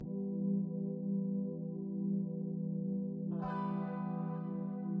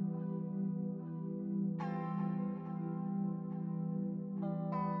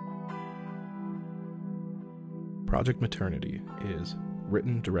Project Maternity is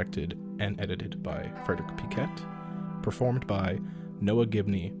written, directed, and edited by Frederick Piquet, performed by Noah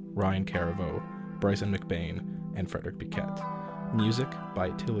Gibney, Ryan Caraveau, Bryson McBain, and Frederick Piquet. Music by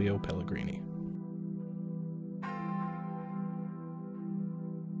Tilio Pellegrini.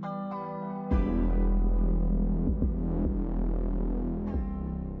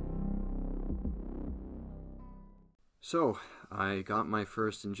 So, I got my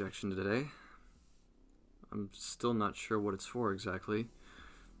first injection today. I'm still not sure what it's for exactly,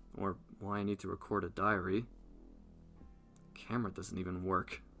 or why I need to record a diary. The camera doesn't even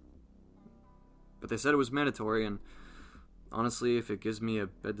work. But they said it was mandatory, and honestly, if it gives me a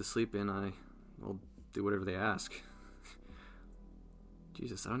bed to sleep in, I'll do whatever they ask.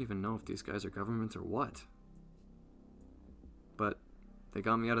 Jesus, I don't even know if these guys are government or what. But they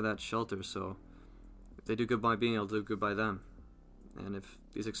got me out of that shelter, so if they do good by me, I'll do good by them. And if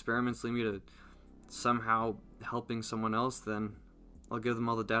these experiments lead me to somehow helping someone else, then I'll give them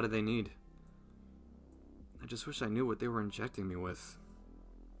all the data they need. I just wish I knew what they were injecting me with.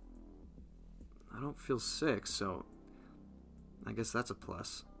 I don't feel sick, so I guess that's a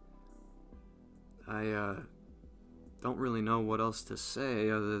plus. I don't really know what else to say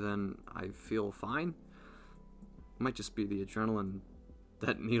other than I feel fine. Might just be the adrenaline.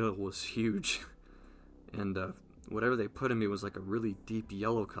 That needle was huge. And whatever they put in me was like a really deep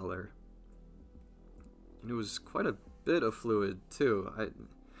yellow color. And it was quite a bit of fluid, too.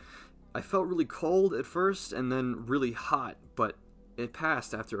 I felt really cold at first and then really hot, but it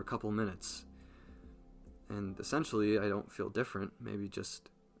passed after a couple minutes. And essentially, I don't feel different, maybe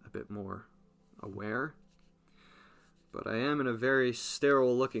just a bit more aware. But I am in a very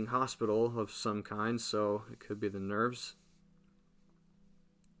sterile-looking hospital of some kind, so it could be the nerves.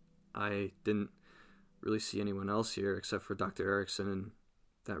 I didn't really see anyone else here except for Dr. Erickson and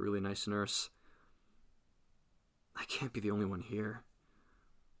that really nice nurse. I can't be the only one here.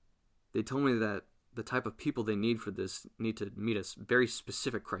 They told me that the type of people they need for this need to meet a very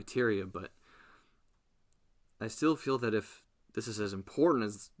specific criteria, but I still feel that if this is as important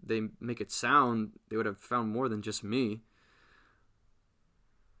as they make it sound, they would have found more than just me.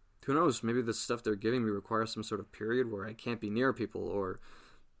 Who knows, maybe the stuff they're giving me requires some sort of period where I can't be near people, or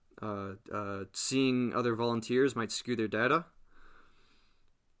seeing other volunteers might skew their data.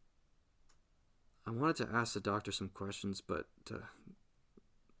 I wanted to ask the doctor some questions, but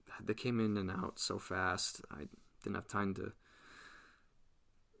they came in and out so fast, I didn't have time to.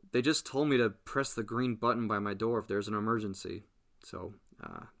 They just told me to press the green button by my door if there's an emergency. So,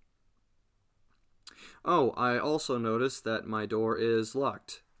 Oh, I also noticed that my door is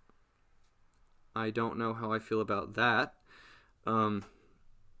locked. I don't know how I feel about that. I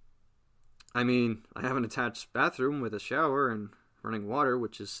mean, I have an attached bathroom with a shower and running water,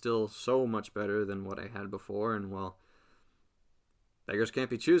 which is still so much better than what I had before, and well, beggars can't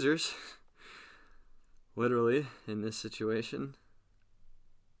be choosers. Literally, in this situation.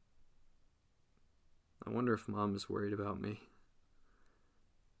 I wonder if Mom is worried about me.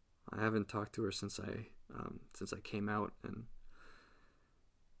 I haven't talked to her since I came out, and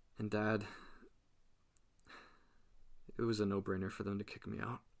Dad, it was a no-brainer for them to kick me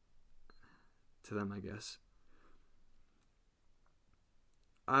out. To them, I guess.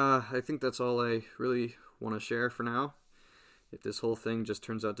 I think that's all I really want to share for now. If this whole thing just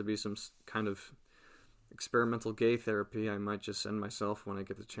turns out to be some kind of experimental gay therapy, I might just end myself when I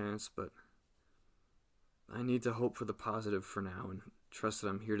get the chance, but I need to hope for the positive for now and trust that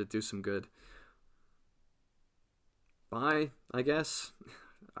I'm here to do some good. Bye, I guess.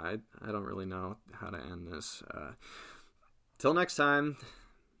 I don't really know how to end this. Till next time.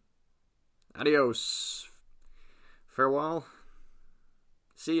 Adios. Farewell.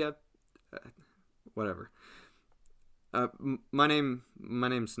 See ya. Whatever. My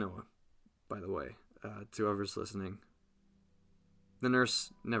name's Noah, by the way, to whoever's listening. The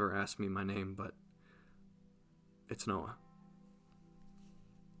nurse never asked me my name, but it's Noah.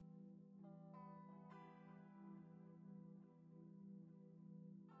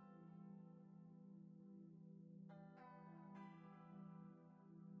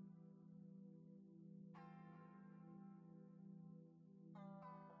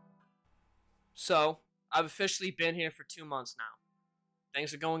 So, I've officially been here for 2 months now.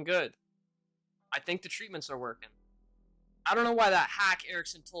 Things are going good. I think the treatments are working. I don't know why that hack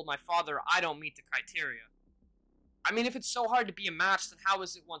Erickson told my father I don't meet the criteria. I mean, if it's so hard to be a match, then how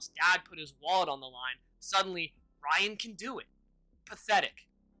is it once Dad put his wallet on the line, suddenly Ryan can do it? Pathetic.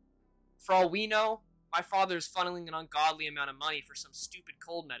 For all we know, my father is funneling an ungodly amount of money for some stupid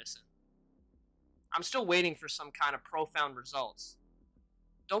cold medicine. I'm still waiting for some kind of profound results.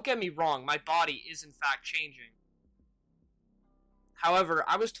 Don't get me wrong, my body is in fact changing. However,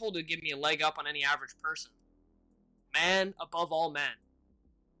 I was told it would give me a leg up on any average person. Man above all men.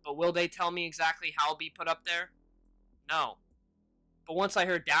 But will they tell me exactly how I'll be put up there? No. But once I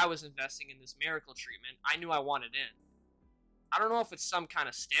heard Dad was investing in this miracle treatment, I knew I wanted in. I don't know if it's some kind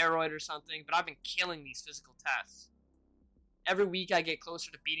of steroid or something, but I've been killing these physical tests. Every week I get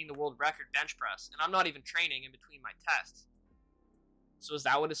closer to beating the world record bench press, and I'm not even training in between my tests. So is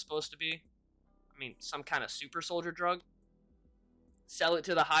that what it's supposed to be? I mean, some kind of super soldier drug? Sell it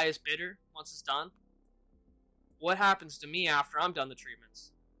to the highest bidder once it's done? What happens to me after I'm done the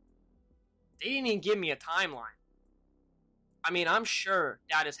treatments? They didn't even give me a timeline. I mean, I'm sure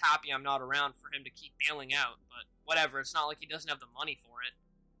Dad is happy I'm not around for him to keep bailing out, but whatever, it's not like he doesn't have the money for it.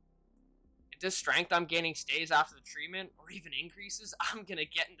 If this strength I'm gaining stays after the treatment, or even increases, I'm gonna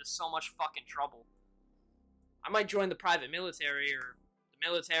get into so much fucking trouble. I might join the private military, or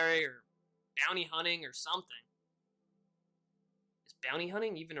bounty hunting, or something. Is bounty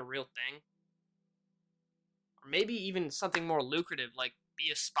hunting even a real thing? Or maybe even something more lucrative, like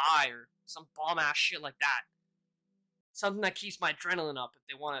be a spy, or some bomb-ass shit like that. Something that keeps my adrenaline up. If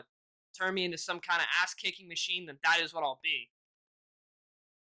they want to turn me into some kind of ass-kicking machine, then that is what I'll be.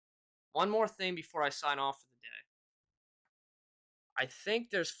 One more thing before I sign off for the day. I think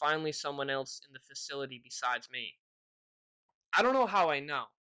there's finally someone else in the facility besides me. I don't know how I know,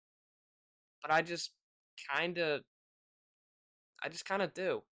 but I just kind of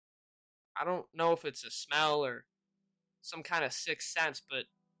do. I don't know if it's a smell or some kind of sixth sense, but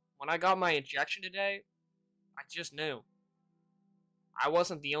when I got my injection today, I just knew. I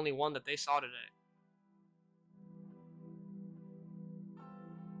wasn't the only one that they saw today.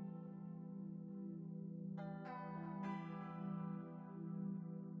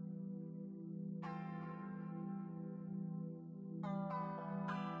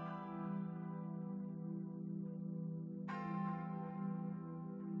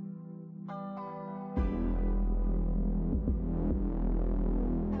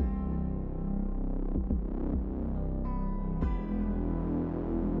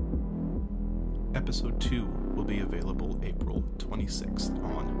 Episode 2 will be available April 26th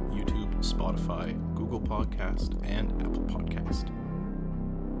on YouTube, Spotify, Google Podcast, and Apple Podcast.